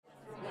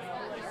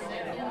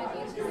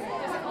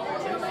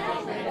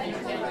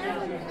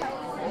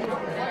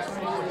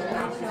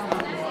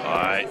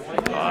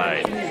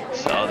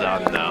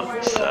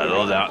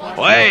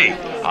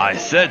I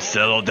said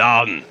settle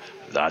down.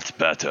 That's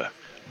better.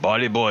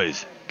 Body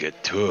boys,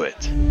 get to it.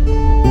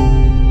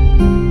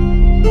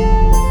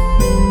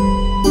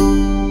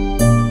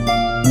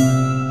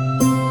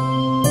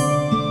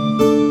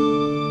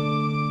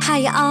 Hi,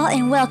 y'all,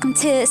 and welcome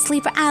to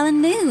Sleeper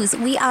Island News.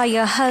 We are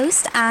your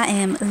hosts. I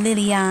am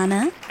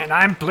Liliana. And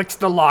I'm Blix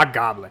the Log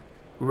Goblin.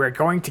 We're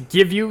going to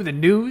give you the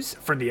news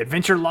from the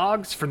adventure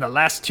logs from the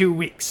last 2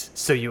 weeks,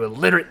 so you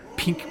illiterate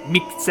pink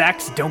meat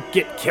sacks don't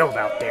get killed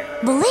out there.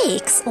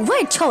 Blix,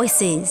 word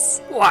choices.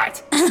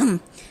 What?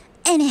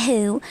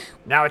 Anywho,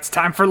 Now it's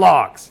time for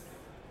logs.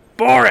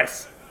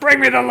 Boris, bring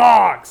me the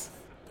logs!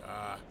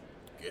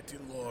 Get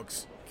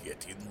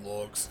in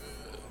logs.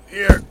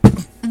 Here.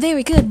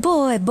 very good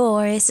boy,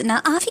 Boris.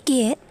 Now off you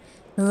get.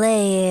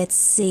 Let's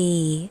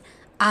see.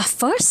 Our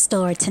first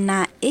story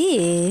tonight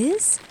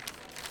is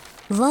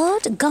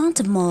Lord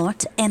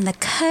Gauntmort and the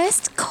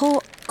Cursed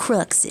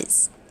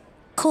Horcruxes.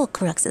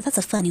 Horcruxes, that's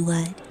a funny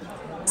word.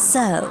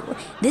 So,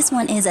 this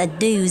one is a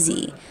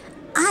doozy.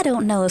 I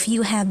don't know if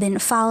you have been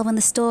following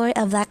the story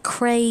of that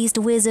crazed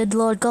wizard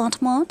Lord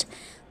Gauntmort,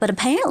 but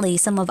apparently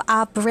some of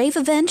our brave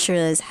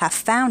adventurers have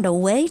found a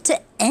way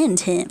to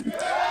end him,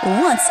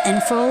 once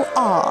and for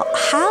all.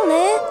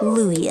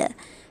 Hallelujah.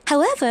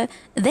 However,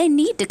 they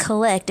need to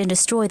collect and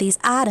destroy these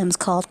items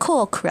called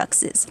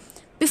Horcruxes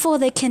before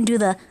they can do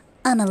the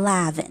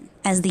unaliving,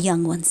 as the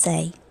young ones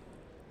say.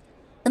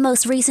 The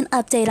most recent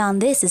update on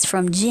this is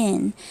from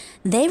Jin.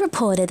 They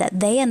reported that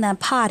they and their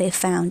party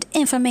found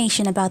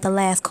information about the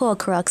last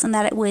Horcrux and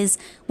that it was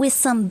with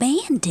some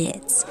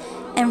bandits.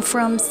 And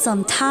from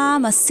some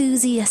Tom or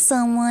Susie or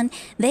someone,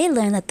 they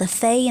learned that the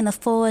Fae in the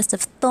Forest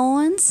of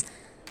Thorns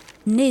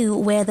knew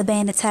where the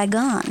bandits had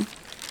gone.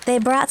 They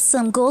brought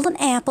some golden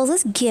apples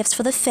as gifts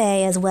for the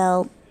Fae as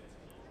well.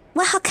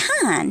 Well, how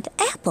kind?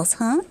 Apples,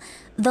 huh?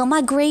 Though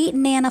my great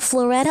Nana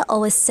Floretta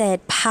always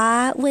said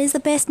pie was the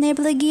best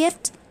neighborly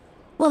gift.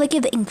 Well, they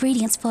give the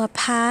ingredients for a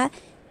pie.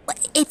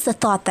 It's the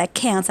thought that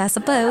counts, I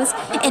suppose.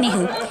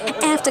 Anywho,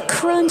 after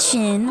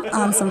crunching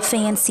on some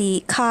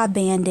fancy car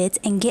bandits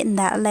and getting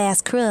that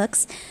last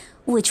crux,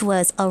 which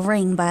was a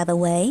ring, by the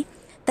way,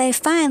 they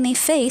finally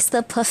faced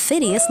the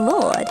perfidious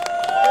Lord.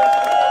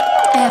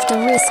 After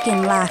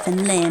risking life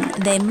and limb,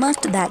 they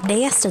mucked that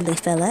dastardly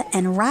fella,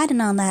 and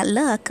riding on that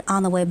luck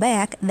on the way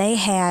back, they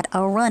had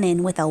a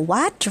run-in with a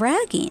white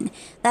dragon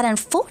that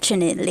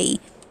unfortunately,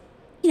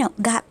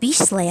 got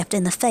beach-slapped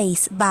in the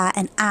face by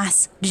an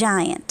ice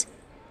giant.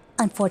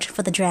 Unfortunate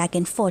for the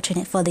dragon,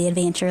 fortunate for the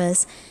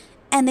adventurers.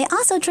 And they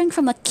also drink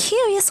from a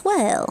curious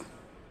well.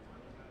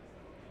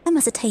 That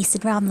must have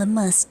tasted rather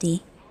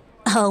musty.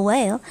 Oh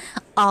well,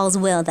 all's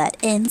well that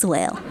ends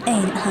well,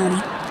 ain't it,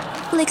 honey?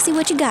 Lixie,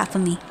 what you got for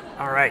me?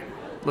 Alright,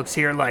 looks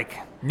here like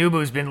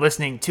Nubu's been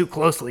listening too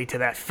closely to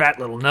that fat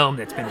little gnome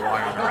that's been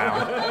wandering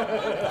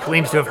around. He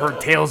claims to have heard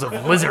tales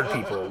of lizard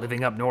people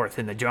living up north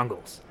in the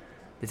jungles.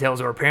 The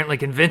tales are apparently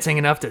convincing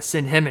enough to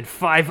send him and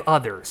 5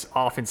 others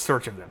off in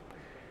search of them.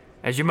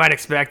 As you might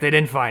expect, they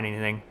didn't find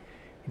anything.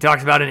 He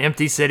talks about an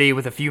empty city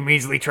with a few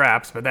measly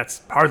traps, but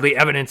that's hardly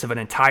evidence of an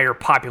entire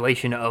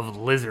population of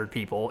lizard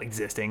people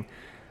existing.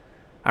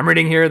 I'm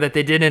reading here that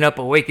they did end up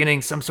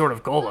awakening some sort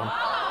of golem.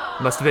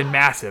 It must have been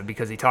massive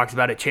because he talks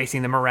about it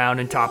chasing them around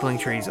and toppling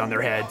trees on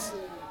their heads.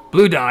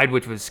 Blue died,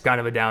 which was kind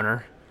of a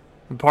downer.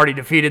 The party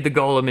defeated the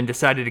golem and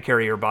decided to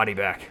carry her body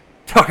back.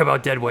 Talk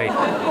about dead weight.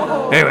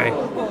 Anyway,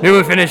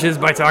 Nubu finishes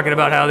by talking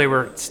about how they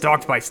were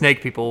stalked by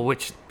snake people,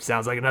 which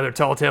sounds like another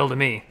tall tale to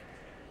me.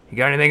 You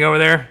got anything over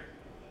there?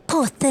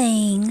 Poor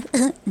thing.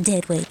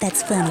 Dead weight,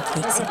 that's funny,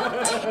 Pixie.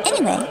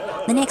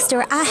 Anyway, the next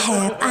story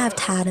I've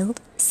titled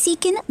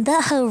Seeking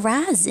the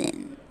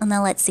Horizon.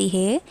 Now let's see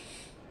here.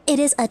 It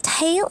is a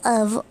tale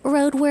of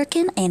road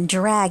working and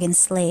dragon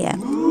slayer.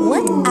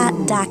 What a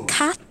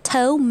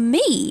dicato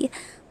me!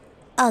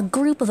 A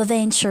group of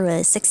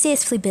adventurers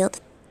successfully built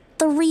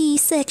 3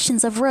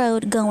 sections of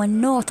road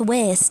going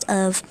northwest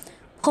of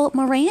Port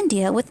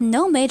Mirandia with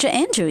no major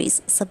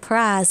injuries.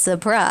 Surprise,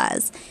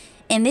 surprise.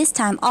 And this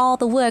time all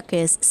the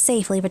workers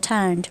safely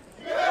returned.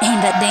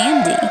 Ain't that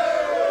dandy?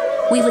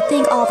 We would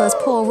think all those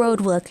poor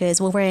road workers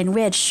were wearing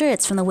red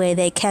shirts from the way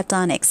they kept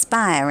on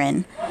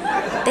expiring.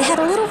 They had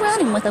a little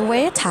run-in with a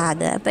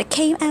were-tiger, but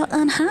came out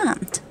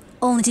unharmed,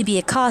 only to be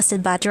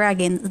accosted by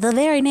dragons the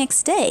very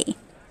next day.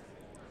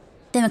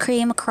 Then we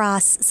came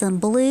across some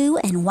blue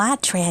and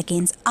white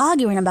dragons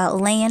arguing about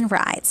land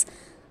rights.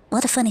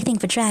 What a funny thing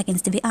for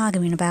dragons to be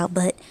arguing about,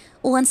 but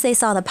once they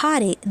saw the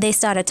party, they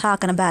started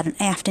talking about an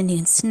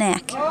afternoon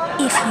snack,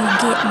 if you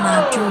get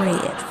my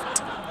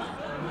drift.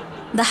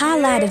 The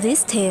highlight of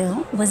this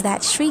tale was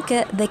that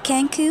Shrika the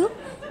Kenku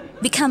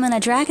becoming a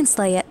dragon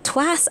slayer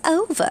twice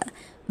over.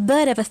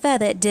 Bird of a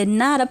feather did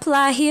not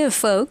apply here,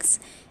 folks.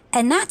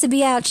 And not to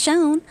be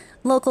outshone,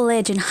 local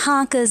legend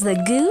Honkers the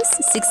Goose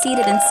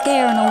succeeded in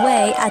scaring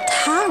away a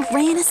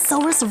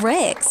Tyrannosaurus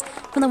Rex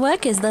from the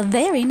workers the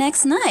very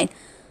next night.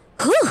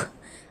 Whew!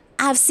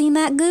 I've seen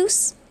that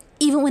goose,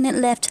 even when it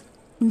left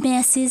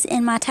messes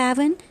in my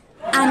tavern.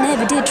 I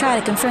never did try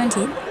to confront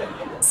it.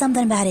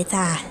 Something about its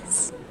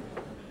eyes.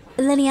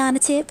 Liliana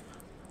tip,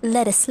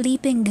 let a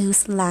sleeping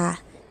goose lie,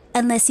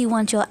 unless you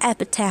want your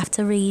epitaph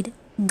to read,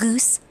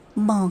 Goose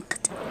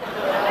Bonked.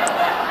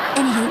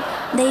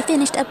 Anywho, they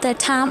finished up their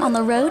time on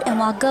the road and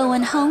while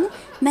going home,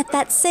 met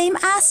that same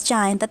ice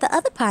giant that the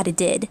other party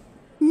did.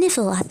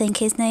 Niffle, I think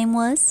his name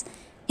was.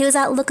 He was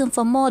out looking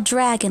for more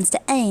dragons to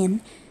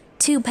aim.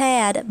 Too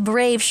bad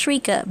Brave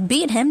Shrieker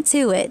beat him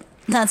to it.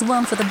 That's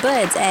one for the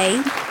birds,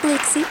 eh,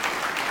 Blixie?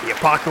 The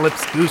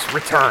apocalypse goose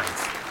returns.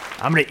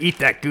 I'm gonna eat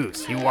that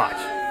goose, you watch.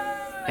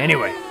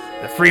 Anyway,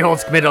 the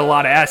Freeholds committed a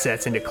lot of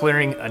assets into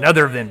clearing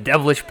another of them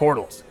devilish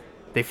portals.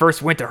 They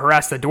first went to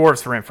harass the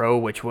dwarves for info,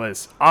 which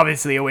was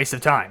obviously a waste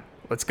of time.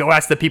 Let's go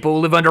ask the people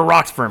who live under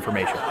rocks for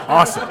information.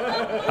 Awesome.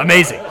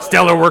 Amazing.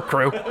 Stellar work,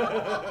 crew.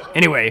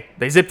 Anyway,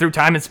 they zip through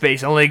time and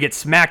space only to get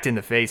smacked in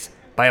the face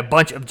by a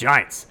bunch of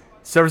giants.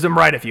 Serves them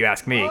right if you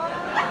ask me.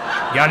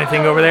 Got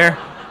anything over there?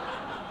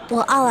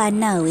 Well, all I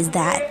know is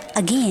that,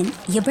 again,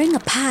 you bring a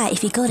pie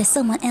if you go to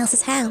someone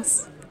else's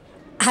house.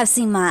 I've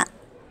seen my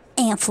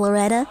Aunt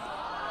Floretta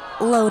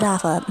load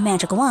off a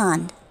magic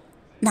wand.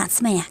 Not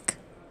smack.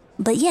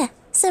 But yeah,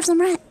 serves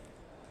them right.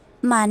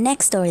 My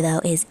next story, though,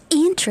 is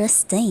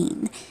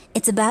interesting.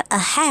 It's about a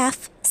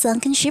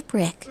half-sunken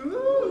shipwreck.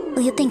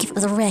 Well, you'd think if it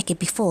was a wreck, it'd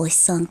be fully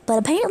sunk, but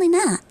apparently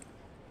not.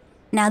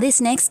 Now,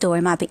 this next story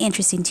might be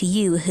interesting to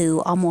you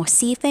who are more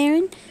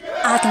seafaring.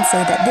 I can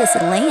say that this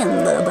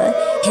landlubber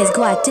is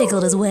quite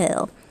tickled as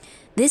well.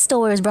 This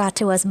story is brought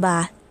to us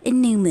by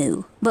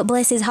Numu, but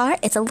bless his heart,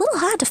 it's a little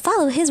hard to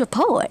follow his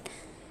report.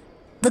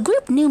 The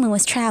group Numu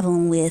was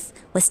traveling with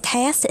was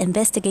tasked to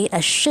investigate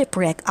a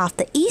shipwreck off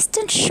the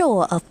eastern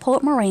shore of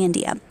Port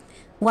Mirandia.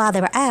 While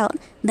they were out,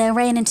 they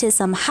ran into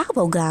some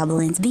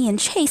hobgoblins being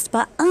chased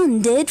by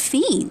undead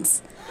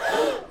fiends.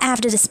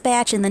 After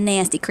dispatching the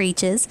nasty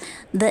creatures,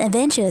 the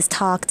adventurers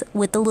talked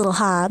with the little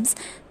hobs.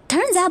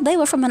 Turns out they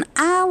were from an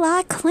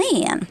ally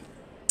clan.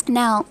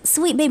 Now,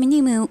 sweet baby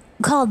Numu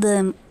called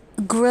them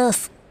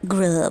Gruff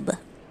Grub.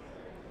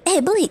 Hey,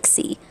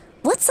 Blixie,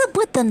 what's up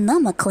with the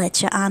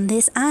nomenclature on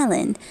this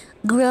island?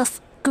 Gruff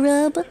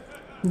Grub?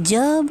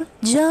 Jub?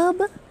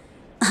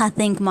 I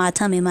think my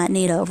tummy might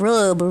need a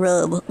rub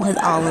with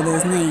all of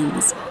those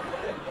names.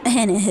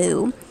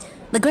 Anywho,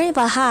 the group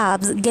of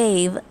Hobbs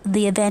gave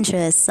the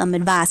adventurers some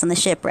advice on the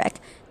shipwreck.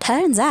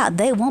 Turns out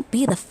they won't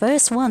be the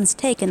first ones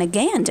taking a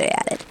gander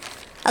at it.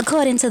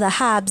 According to the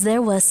Hobbs,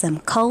 there was some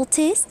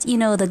cultists,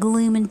 the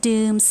gloom and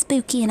doom,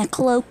 spooky in a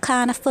cloak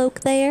kind of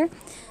folk there.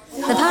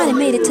 The party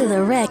made it to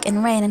the wreck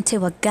and ran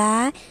into a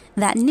guy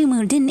that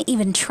Numu didn't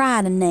even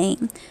try to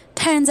name.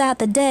 Turns out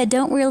the dead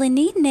don't really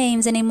need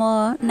names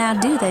anymore, now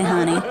do they,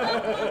 honey?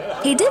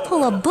 He did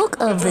pull a book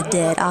of the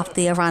dead off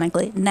the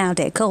ironically now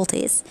dead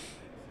cultists.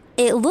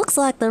 It looks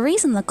like the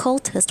reason the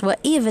cultists were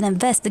even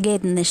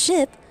investigating the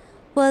ship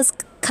was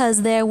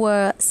because there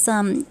were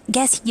some,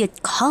 guess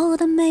you'd call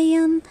it a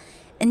man?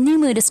 And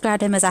Numu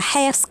described him as a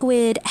half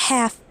squid,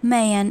 half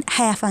man,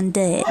 half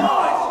undead.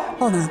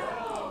 Hold on.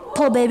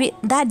 Poor baby,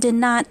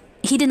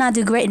 he did not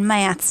do great in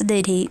maths,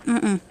 did he?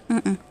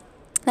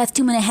 That's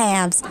too many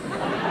halves.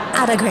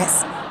 I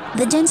digress.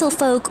 The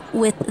gentlefolk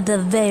with the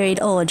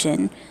varied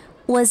origin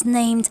was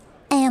named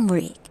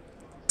Amrik.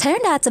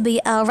 Turned out to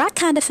be a right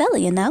kind of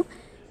fella,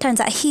 Turns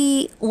out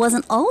he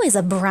wasn't always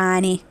a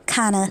briny,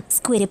 kind of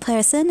squiddy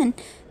person and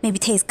maybe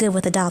tastes good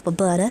with a dollop of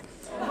butter.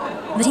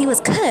 But he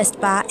was cursed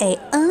by a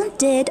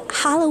undead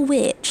hollow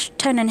witch,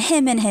 turning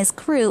him and his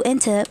crew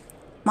into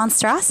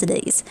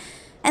monstrosities.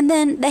 And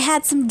then they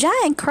had some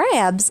giant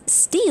crabs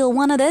steal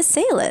one of their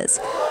sailors.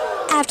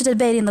 After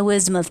debating the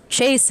wisdom of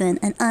chasing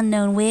an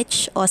unknown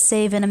witch or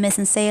saving a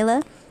missing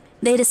sailor,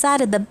 they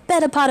decided the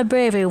better part of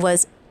bravery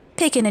was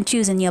picking and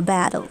choosing your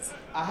battles.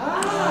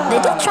 They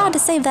did try to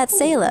save that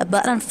sailor,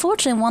 but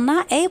unfortunately were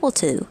not able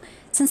to,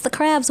 since the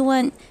crabs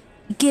weren't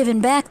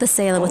giving back the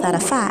sailor without a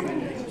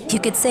fight. You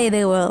could say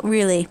they were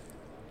really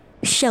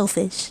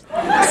shellfish.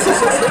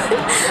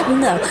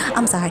 No,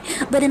 I'm sorry.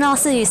 But in all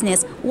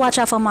seriousness, watch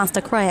out for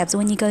monster crabs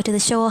when you go to the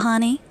shore,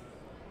 honey.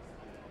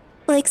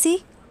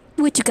 Blixie,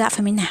 what you got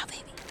for me now,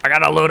 baby? I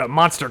got a load of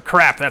monster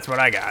crap, that's what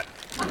I got.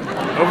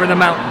 Over the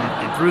mountain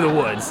and through the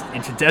woods,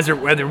 into desert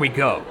weather we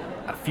go.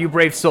 A few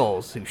brave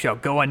souls, who shall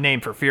go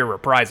unnamed for fear of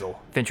reprisal,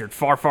 ventured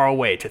far, far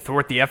away to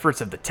thwart the efforts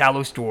of the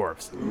Talos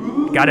dwarves.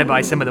 Guided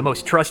by some of the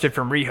most trusted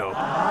from Rehob,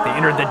 they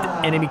entered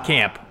the enemy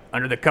camp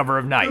under the cover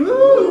of night.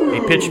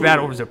 A pitched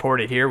battle was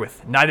reported here,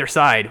 with neither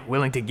side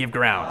willing to give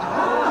ground.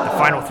 The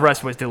final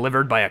thrust was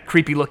delivered by a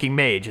creepy-looking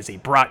mage as he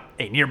brought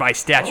a nearby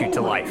statue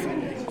to life.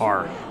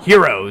 Our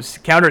heroes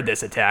countered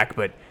this attack,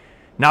 but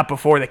not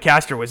before the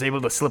caster was able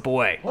to slip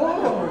away.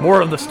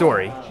 Moral of the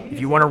story, if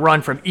you want to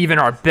run from even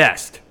our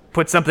best,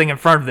 put something in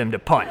front of them to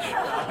punch.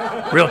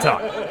 Real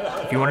talk.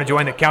 If you want to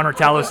join the counter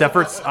Talos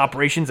efforts,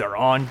 operations are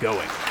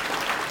ongoing.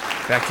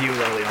 Back to you,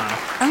 Liliana.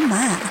 Oh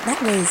my,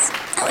 that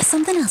was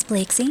something else,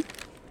 Blixie.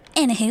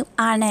 Anywho,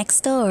 our next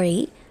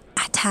story,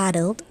 I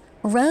titled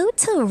Road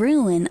to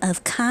Ruin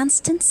of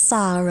Constant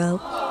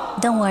Sorrow.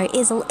 Don't worry,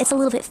 it's a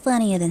little bit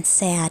funnier than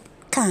sad.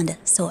 Kinda,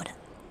 sorta.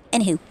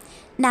 Anywho,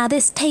 now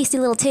this tasty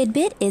little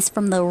tidbit is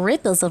from the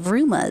Ripples of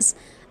Rumors.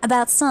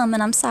 about some,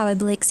 and I'm sorry,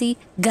 Blixie,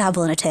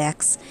 goblin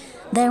attacks.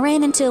 They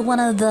ran into one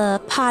of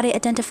the party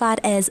identified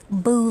as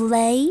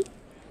Boule.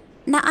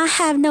 Now, I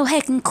have no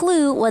heckin'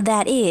 clue what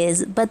that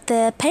is, but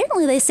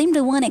apparently they seem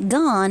to want it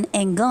gone,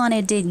 and gone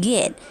it did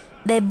get.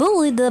 They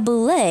bullied the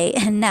Boule,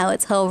 and now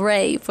it's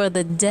hooray for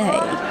the day.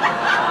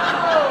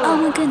 Oh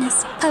my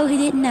goodness, Poe, he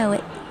didn't know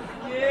it.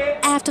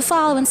 After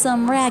following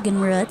some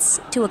ragging roots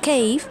to a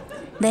cave,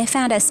 they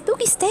found a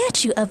spooky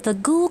statue of the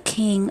Ghoul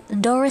King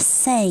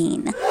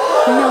Dorisane,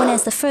 known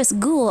as the first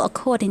ghoul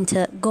according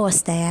to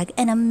Gorstag,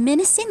 and a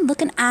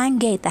menacing-looking iron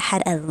gate that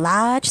had a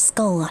large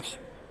skull on it.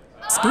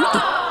 Spooky.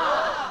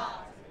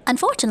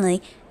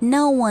 Unfortunately,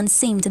 no one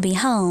seemed to be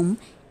home,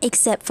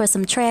 except for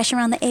some trash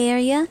around the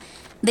area.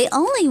 They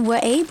only were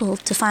able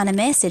to find a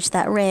message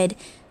that read,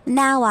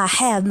 "Now I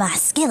have my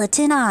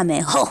skeleton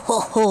army, ho ho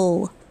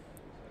ho."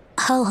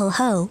 Ho ho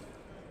ho.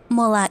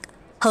 More like,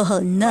 ho ho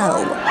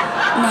no.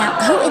 Now,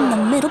 who in the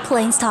Middle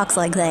Plains talks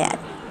like that?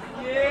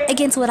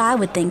 Against what I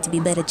would think to be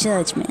better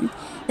judgment,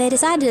 they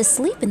decided to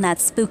sleep in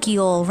that spooky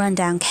old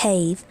rundown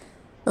cave.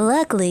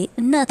 Luckily,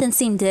 nothing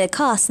seemed to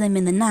accost them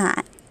in the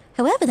night.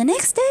 However, the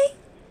next day,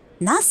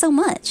 not so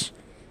much.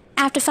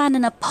 After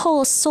finding a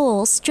poor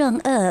soul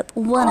strung up,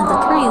 one of the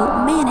crew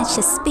managed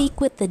to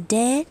speak with the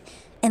dead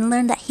and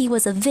learned that he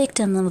was a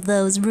victim of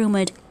those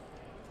rumored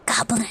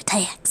goblin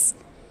attacks.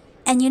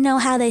 And you know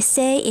how they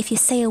say if you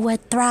say a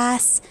word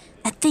thrice,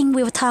 that thing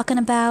we were talking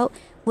about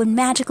would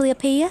magically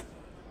appear?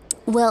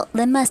 Well,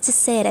 they must have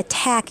said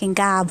attacking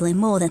goblin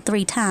more than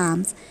 3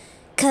 times,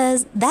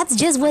 'cause that's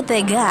just what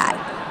they got.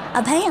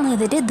 Apparently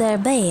they did their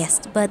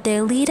best, but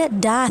their leader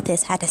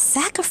Darthus had to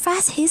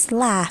sacrifice his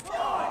life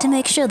to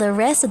make sure the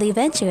rest of the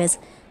adventurers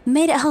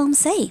made it home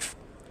safe.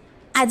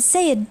 I'd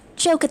say a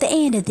joke at the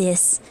end of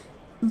this,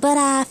 but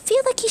I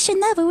feel like you should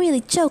never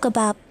really joke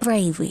about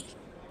bravery.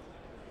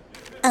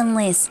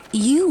 Unless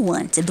you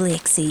want to,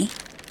 Blixie.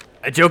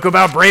 A joke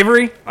about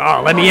bravery?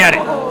 Oh, let me at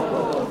it.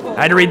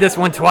 I had to read this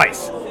one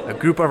twice. A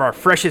group of our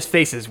freshest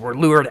faces were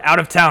lured out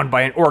of town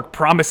by an orc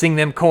promising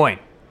them coin.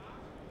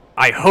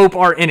 I hope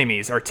our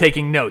enemies are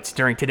taking notes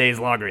during today's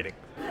log reading.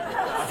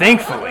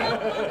 Thankfully,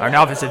 our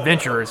novice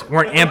adventurers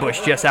weren't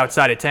ambushed just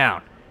outside of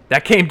town.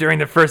 That came during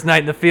the first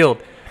night in the field.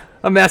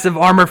 A massive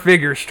armor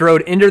figure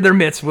strode into their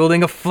midst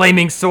wielding a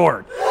flaming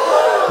sword.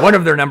 One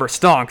of their number,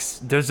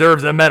 Stonks,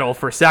 deserves a medal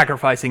for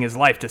sacrificing his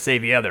life to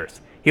save the others.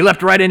 He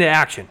leapt right into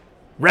action,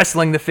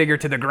 wrestling the figure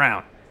to the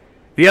ground.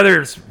 The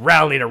others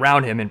rallied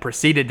around him and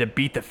proceeded to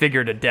beat the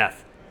figure to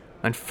death.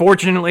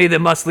 Unfortunately, the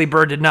muscly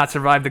bird did not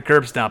survive the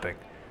curb stomping.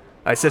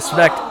 I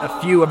suspect a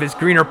few of his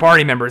greener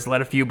party members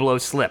let a few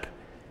blows slip.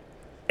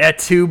 Et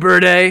tu,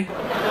 Birday?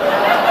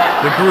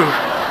 The group,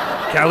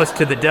 callous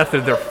to the death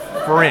of their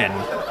friend,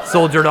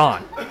 soldiered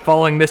on,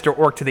 following Mr.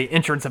 Orc to the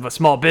entrance of a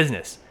small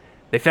business.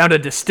 They found a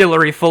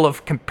distillery full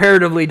of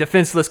comparatively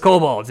defenseless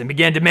kobolds and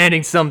began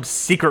demanding some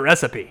secret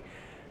recipe.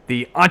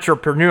 The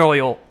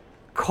entrepreneurial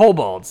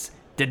kobolds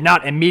did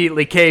not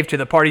immediately cave to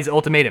the party's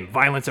ultimatum.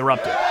 Violence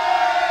erupted.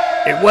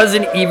 It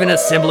wasn't even a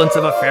semblance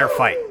of a fair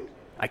fight.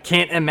 I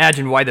can't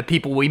imagine why the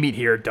people we meet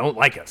here don't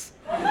like us.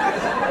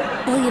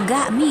 Well, you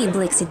got me,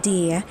 Blixie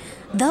dear.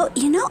 Though,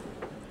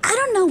 I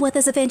don't know what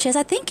this adventurers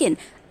are thinking.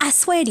 I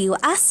swear to you,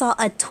 I saw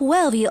a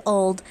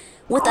 12-year-old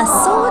with a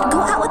sword go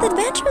out with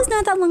adventurers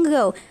not that long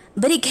ago.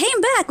 But he came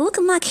back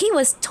looking like he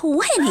was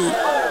 20.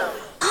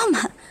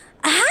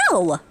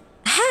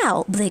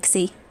 How,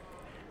 Blixie?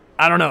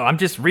 I don't know, I'm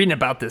just reading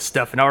about this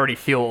stuff and I already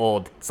feel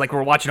old. It's like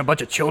we're watching a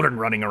bunch of children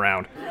running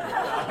around.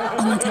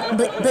 Oh my God,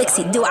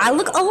 Blixie, do I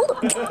look old?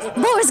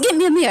 Boris, get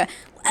me a mirror.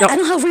 No. I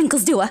don't have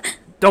wrinkles, do I?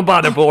 Don't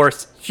bother,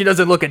 Boris. She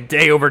doesn't look a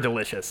day over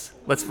delicious.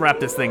 Let's wrap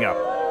this thing up.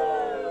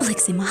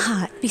 Blixie, my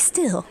heart, be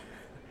still.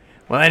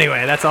 Well,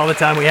 anyway, that's all the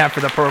time we have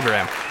for the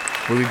program.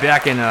 We'll be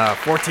back in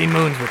 14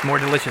 moons with more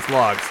delicious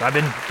logs. I've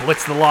been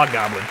Blitz the Log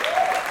Goblin.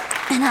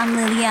 And I'm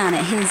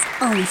Liliana, his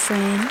only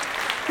friend.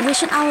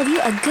 Wishing all of you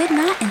a good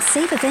night and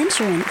safe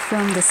adventuring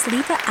from the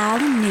Sleeper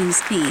Island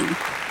news team.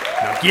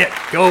 Now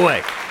go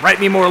away. Write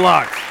me more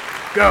logs.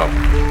 Go.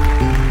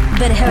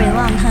 Better hurry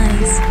along,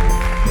 honeys.